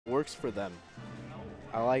works for them.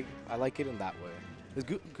 I like it in that way. Is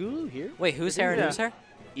Gulu here? Wait, who's here and who's here?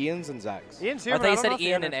 Ian's and Zack's. Ian's here. I thought you said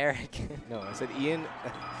Ian and Eric. No, I said Ian.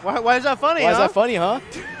 Why is that funny? Why is that funny, huh?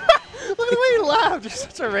 Look at the way you laughed. You're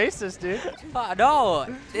such a racist, dude. No,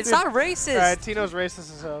 it's not racist. All right, Tino's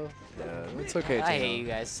racist as hell. Yeah, it's okay, Tino. I hate you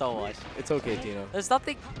guys so much. It's okay, Tino. There's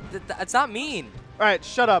nothing. It's not mean. All right,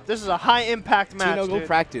 shut up. This is a high-impact match, Tino, go dude.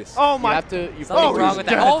 practice. Oh my! You have to. You Something wrong with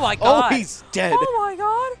that. Oh my god! Oh, he's dead. Oh my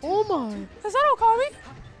god! Oh my! Is that Okami?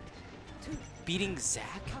 Beating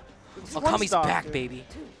Zack? Okami's back, dude. Baby.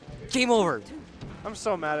 Game over. I'm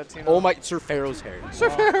so mad at Tino. Oh my, Sir Pharaoh's hair. Sir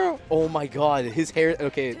Pharaoh. Oh my god, his hair.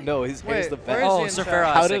 Okay, no, his hair's the best. Oh, Sir Pharaoh.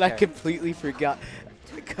 How did I completely forget?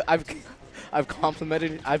 I've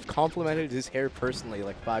complimented his hair personally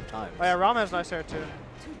like 5 times. Oh yeah, Ram has nice hair too.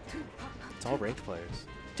 It's all ranked players.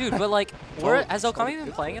 Dude, but like, has Okami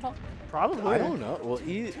been playing at all? Probably. I don't know. Well,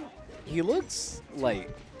 he looks like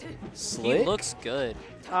slick. He looks good.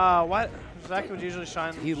 What? Zack would usually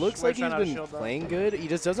shine. He looks like he's been playing good. He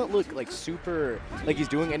just doesn't look like super, like he's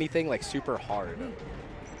doing anything like super hard.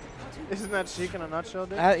 Isn't that Sheik in a nutshell,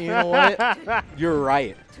 dude? You know what? You're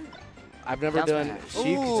right. I've never done bad.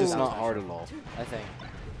 Sheik. Ooh. Just not hard at all. I think.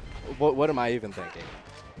 What am I even thinking?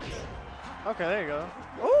 Okay, there you go.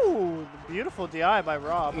 Ooh, beautiful DI by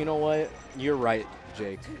Rob. You know what? You're right,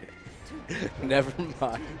 Jake. Never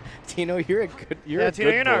mind. Tino, you're a good. You're a Tino,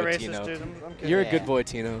 good you're boy, not racist, Tino. dude. I'm kidding. You're a good boy,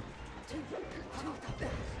 Tino.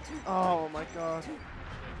 Oh my god.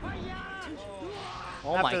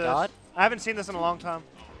 Oh my god. I haven't seen this in a long time.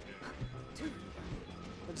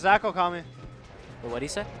 It's Zack Okami. What'd he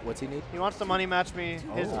say? What's he need? He wants to money match me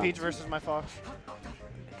his Oh. Peach versus my Fox.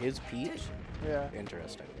 His Peach? Yeah.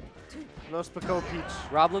 Interesting. Los Pico Peach.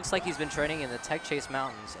 Rob looks like he's been training in the Tech Chase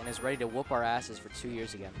Mountains and is ready to whoop our asses for 2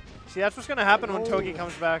 years again. See, that's what's gonna happen when Togi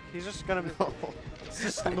comes back. He's just gonna be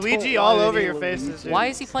Just Luigi all over your faces, dude. Why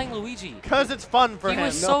is he playing Luigi? Because it's fun for him. He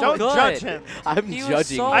was so Don't good. judge him. I'm He was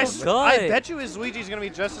judging. so him. good. I bet you his Luigi's gonna be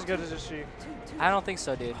just as good as his Sheik. I don't think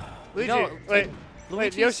so, dude. Luigi, You know, wait,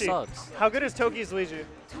 Luigi Yoshi. sucks. How good is Togi's Luigi?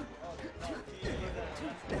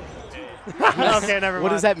 Okay, never mind. What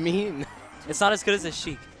does that mean? It's not as good as a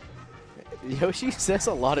Sheik. Yoshi says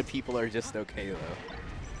a lot of people are just okay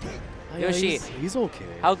though. Yoshi, he's okay.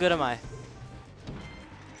 How good am I?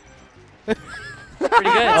 Pretty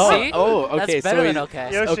good. See? Oh, okay. That's better than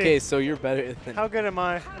okay. Yoshi. Okay, so you're better than. How good am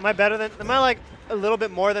I? Am I better than? Am I like a little bit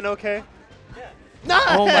more than okay? Nice.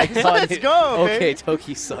 Oh my god. Let's go. Okay, baby.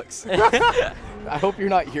 Toki sucks. I hope you're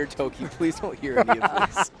not here, Toki. Please don't hear any of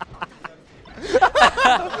this.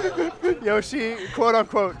 Yoshi, quote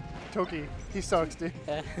unquote, Toki. He sucks, dude.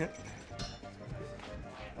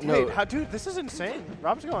 No. Wait, dude, this is insane.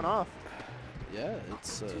 Rob's going off. Yeah,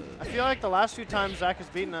 it's. I feel like the last 2 times Zack has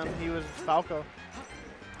beaten him, he was Falco.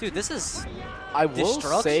 Dude, this is. I will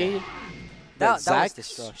Destruction. say That that was Zack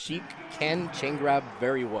destruction. Sheik can chain grab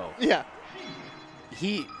very well. Yeah.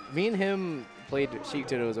 Me and him played Sheik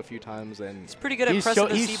Dittos a few times, and He's pretty good at pressing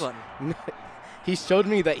the C button. He showed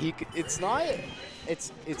me that it's not.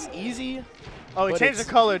 It's easy. Oh, he But changed the it's-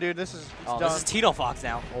 color, dude. This is Oh, done. this is Tino Fox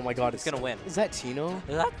now. Oh my god, He's gonna win. Is that Tino?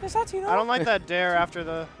 Is that Tino? I don't like that dare after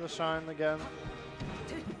the shine again.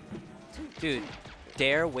 Dude,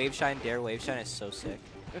 Dare, Wave Shine is so sick.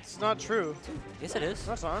 It's not true. Yes, it is.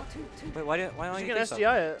 No, it's not. Wait, why don't You you can think SDI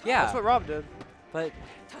so? it. Yeah. That's what Rob did. But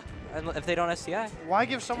if they don't SDI? Why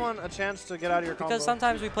give someone a chance to get out of your combo? Because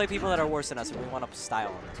sometimes we play people that are worse than us and we want to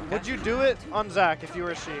style them. Okay? Would you do it on Zack if you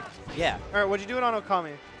were a Sheik? Yeah. Or would you do it on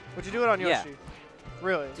Okami? Would you do it on Yeah. Yoshi?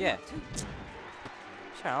 Really? Yeah.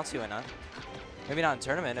 Sure, I don't see why not. Maybe not in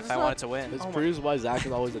tournament if It's I not- wanted to win. This Oh my- proves why Zack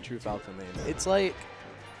is always the true Falcon main. It's like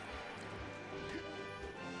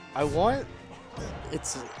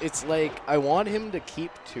it's like I want him to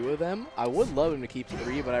keep 2 of them. I would love him to keep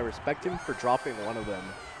 3, but I respect him for dropping 1 of them.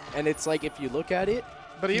 And it's like if you look at it,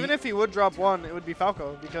 But even if he would drop 1, it would be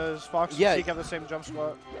Falco because Fox Yeah. and Sheik have the same jump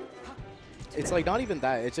squat. it's like not even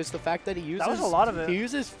that. It's just the fact that he uses was a lot of it. He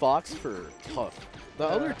uses Fox for Puff. The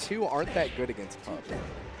other 2 aren't that good against Puff.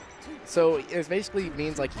 So it basically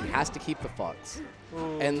means like he has to keep the Fox.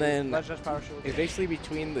 Ooh, And then that's just power shield. it's basically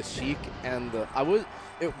between the Sheik and the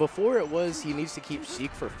before it was he needs to keep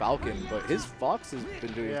Sheik for Falcon, but his Fox has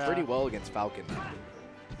been doing Yeah. pretty well against Falcon.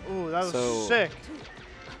 Ooh, that was So- sick.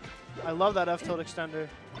 I love that F tilt extender.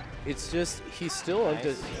 It's just he's still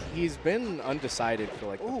Nice. he's been undecided for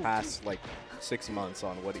like the Ooh. past like 6 months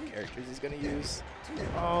on what characters he's gonna use.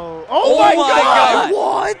 Oh, Oh my God!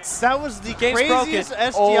 What? That was the Game's craziest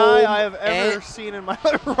broken. SDI I have ever and- seen in my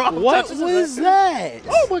life. Rob What touches his was head.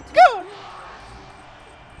 that? Oh my god!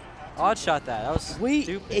 Odd shot that. That was Wait,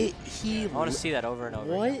 stupid. he. I want to see that over and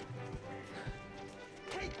over. What? Again.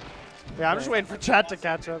 Yeah, I'm just waiting for chat to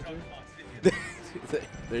catch up, dude.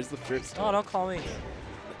 There's the first. Oh, don't call me.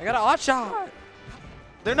 I got an odd shot.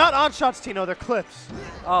 They're not odd shots, Tino. They're clips.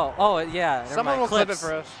 Oh, yeah. Never Someone mind. will clip it Clips.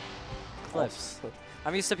 for us. Clips.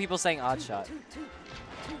 I'm used to people saying odd shot.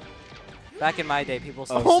 Back in my day, people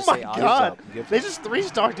used Oh to my say odd god. shot. They just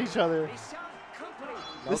 3-stalked each other.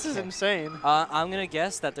 This is Okay. insane. I'm gonna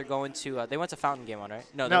guess that they're going to. They went to Fountain Game 1, right?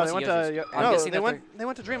 No, No, they went to. no, guessing they that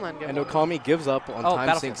went to Dreamland Game. And Okami gives up on Oh, Time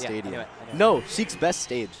Battlefield, Sync yeah, Stadium. I knew it. No, Sheik's best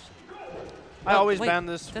stage. I always wait, ban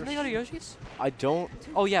this. Didn't they go to Yoshi's? I don't.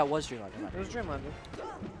 Oh yeah, it was Dreamland. Never It mind. was Dreamland, dude.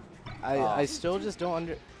 I still just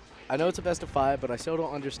don't I know it's a best of 5, but I still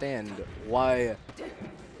don't understand why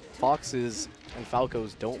Foxes and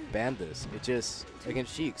Falcos don't ban this. It just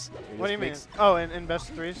against Sheiks. It What do just you mean? makes- Oh, in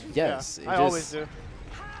best of 3s? Yes, Yeah, it I always just- do.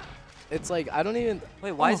 It's like I don't even.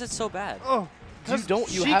 Wait, why Oh. is it so bad? Oh, You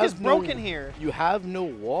don't. You Sheik have is broken no, here. You have no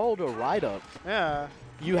wall to ride up. Yeah.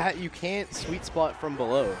 You can't sweet spot from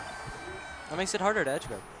below. That makes it harder to edge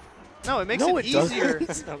guard. No, it makes No, it it doesn't. easier.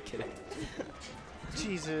 I'm kidding.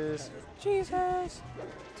 Jesus. Jesus.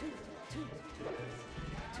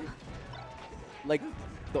 Like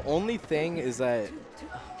the only thing is that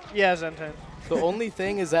Yeah, Zen10. the only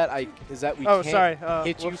thing is that we Oh, can't sorry.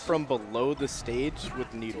 hit you Whoops. from below the stage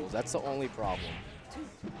with needles. That's the only problem.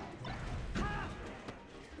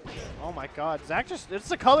 Oh my god. Zack it's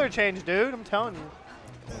the color change, dude. I'm telling you.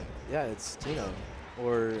 Yeah, it's Tino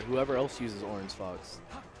or whoever else uses Orange Fox.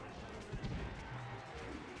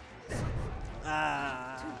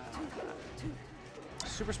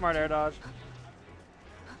 Super smart air dodge.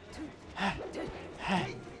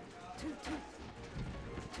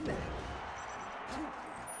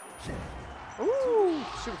 Ooh,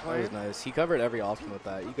 super That was clean. nice. He covered every option with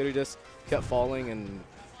that. He could have just kept falling, and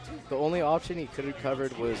the only option he could have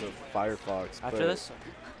covered was a Firefox. After but this,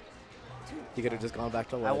 he could have just gone back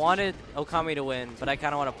to ledge. I wanted Okami to win, but I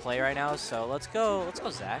kind of want to play right now. So let's go. Let's go,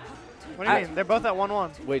 Zach. What do you mean? They're both at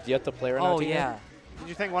 1-1. Wait, you have to play right now? Oh Tino? yeah. Did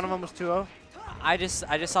you think one of them was 2-0? I just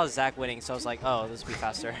saw Zach winning, so I was like, oh, this will be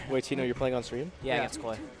faster. Wait, Tino, you're playing on stream? Yeah, Yeah. against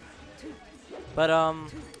Koi. But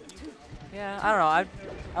yeah, I don't know.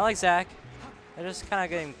 I like Zach. I'm just kind of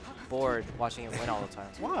getting bored watching him win all the time.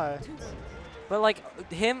 Why? But like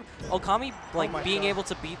Okami, like my being God. able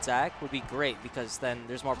to beat Zach would be great because then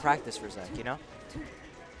there's more practice for Zach, you know?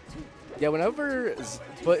 Yeah, but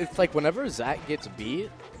it's like whenever Zack gets beat,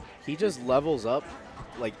 he just levels up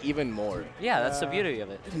like even more. Yeah, that's the Yeah. beauty of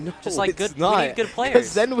it. No, Just like it's good, not. we need good 'Cause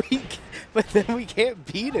players. but then we can't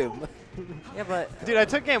beat him. Yeah, but Dude, I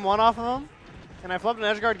took game 1 off of him, and I flipped an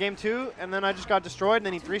edge guard game 2, and then I just got destroyed, and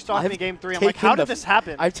then he 3-stalked me game 3. I'm like, taken how did the this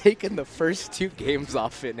happen? I've taken the first 2 games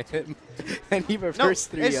off in him, and he No,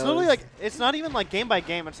 reversed 3 it's Ls. literally like, it's not even like game by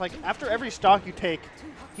game. It's like after every stock you take,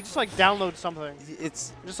 he just like downloads something.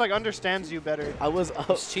 It's. Just like understands you better. I was up.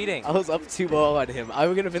 it's cheating. I was up 2-0 on him. I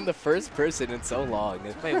would have been the first person in so long.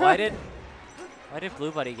 Wait, why did Blue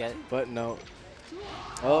Buddy get? But no.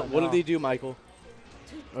 Oh, What no. did he do, Michael?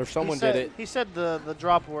 Or someone he said, did it. He said the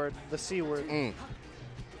drop word, the C word.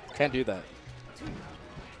 Can't do that.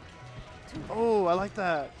 Oh, I like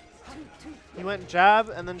that. He went jab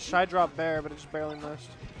and then shy drop bear, but it just barely missed.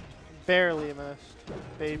 Barely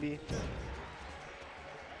missed, baby.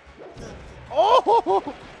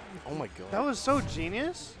 Oh! Oh my god. That was so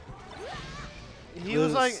genius. He This-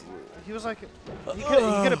 was like, he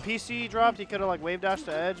could have PC dropped. He could have like wave dashed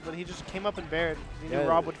to edge, but he just came up and bared. He knew Yeah.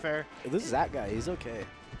 Rob would fare. This is that guy. He's okay.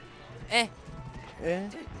 Eh. Eh.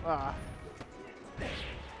 Ah,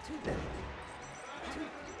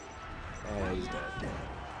 Oh, he's dead.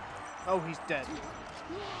 oh, he's dead.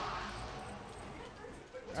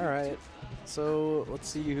 All right. So let's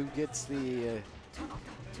see who gets the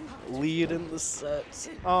lead in the set.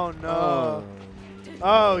 Oh no.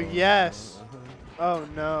 Oh yes. Oh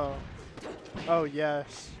no. Oh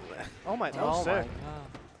yes. Oh my, that was Oh my sick.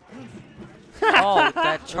 god. Oh,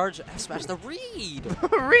 that charge F smash the read.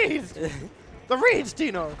 Reeds! The Reeds,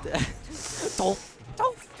 Tino!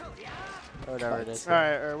 Whatever it is.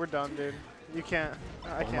 Alright, we're done, dude. You can't.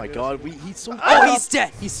 I Oh can't my do god, this. he's so Oh, he's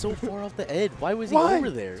dead. he's so far off the edge. Why was he Why? over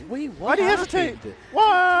there? Wait, what Why do you hesitate? happened?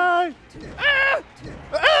 Why? Ah!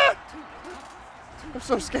 Ah! I'm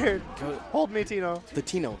so scared. Go- Hold me, Tino. The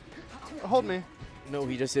Tino. Hold me. No,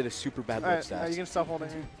 he just did a super bad ledge Alright, dash. you can stop holding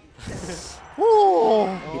me. Ooh!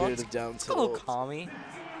 He did a down Go tilt. Okami.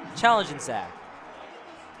 Challenging Zach.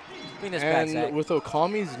 Bring this back, Zach. And with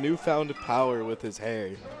Okami's newfound power with his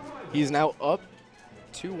hair, he's now up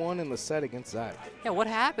 2-1 in the set against Zack. Yeah, what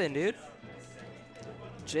happened, dude?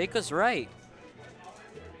 Jake was right.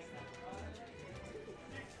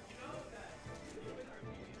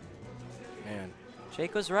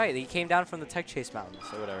 Sheik was right. He came down from the Tech Chase Mountains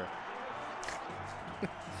or whatever.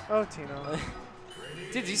 Oh, Tino.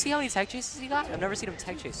 Dude, do you see how many Tech Chases he got? I've never seen him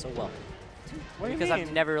Tech Chase so well. What do you Because mean?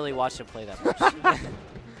 I've never really watched him play that much.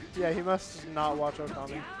 Yeah, he must not watch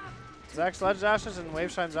Okami. Zack's ledge dashes and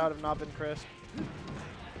wave shines out have not been crisp.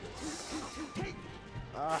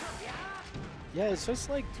 Yeah, it's just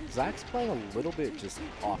like Zack's playing a little bit just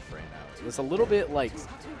off right now. It's a little bit like,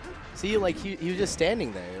 see, like he was just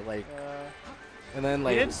standing there, like, and then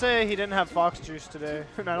like. He did say he didn't have Fox Juice today,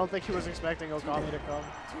 and I don't think he was expecting Okami to come.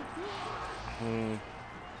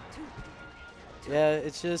 Yeah,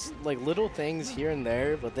 it's just like little things here and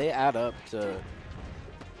there, but they add up to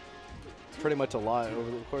pretty much a lot over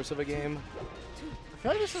the course of a game. I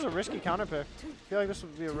feel like this is a risky counter pick. I feel like this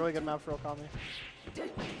would be a really good map for Okami.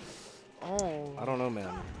 Oh. I don't know, man.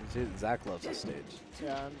 Zack loves this stage.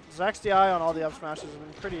 Yeah, Zack's DI on all the up smashes has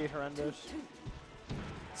been pretty horrendous.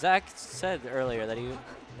 Zack said earlier that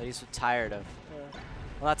he's tired of. Yeah.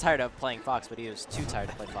 Well, not tired of playing Fox, but he was too tired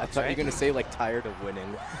to play Fox. I thought right? you were gonna say like tired of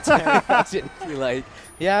winning. I didn't be like,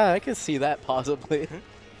 yeah, I can see that possibly.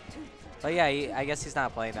 But yeah, I guess he's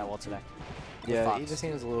not playing that well today. Yeah, Fox. he just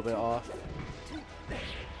seems a little bit off.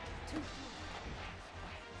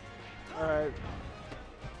 All right.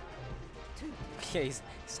 Yeah, he's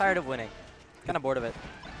tired of winning. Kind of bored of it.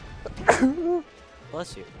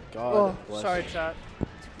 Bless you. God, Oh, bless sorry, you. chat.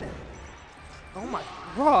 Oh my,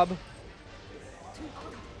 Rob.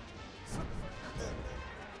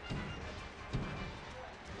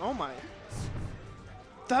 Oh my.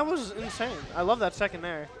 That was insane. I love that second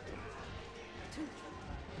there.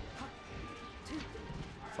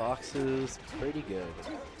 Fox is pretty good.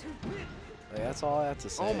 Like, that's all I have to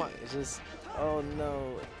say. Oh my. It's just, oh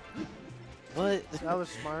no. What? That was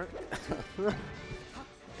smart.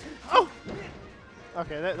 Oh!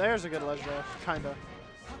 Okay, there's a good ledge dash, kinda.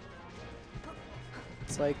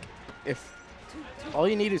 It's like, if all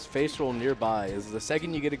you need is face roll nearby, is the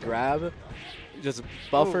second you get a grab, just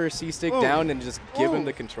buffer C-stick down and just give him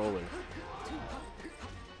the controller.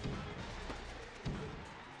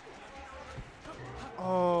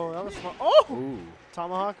 Oh, that was smart. Oh! Ooh.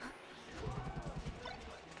 Tomahawk.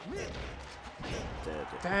 Dead.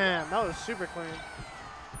 Damn, that was super clean.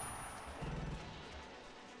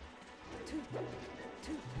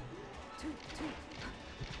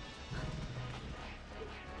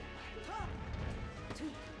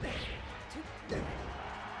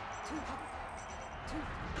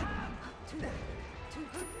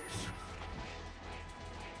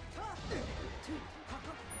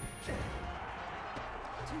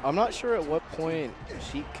 I'm not sure at what point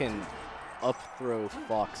Sheik can up throw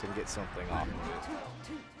Fox and get something off of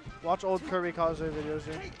it. Watch old Kirby Kaze videos,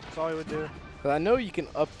 dude. That's all he would do. But I know you can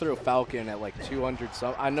up throw Falcon at like 200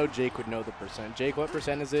 some. I know Jake would know the percent. Jake, what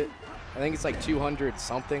percent is it? I think it's like 200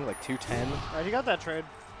 something, like 210. Alright, he got that trade.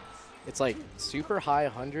 It's like super high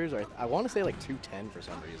hundreds, or I want to say like 210 for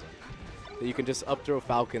some reason. That you can just up throw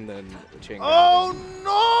Falcon then chain grab Oh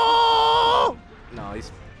him. No,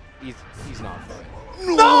 he's not fun.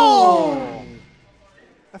 no!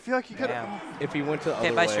 I feel like he could Damn. have. If he went to the Okay,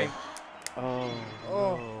 other bye way. stream. Oh.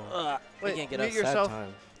 Oh. No. He Wait, can't get mute us. yourself. Sad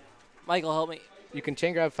time. Michael, help me. You can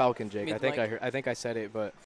chain grab Falcon, Jake. Meet I the think mic. I think I said it, but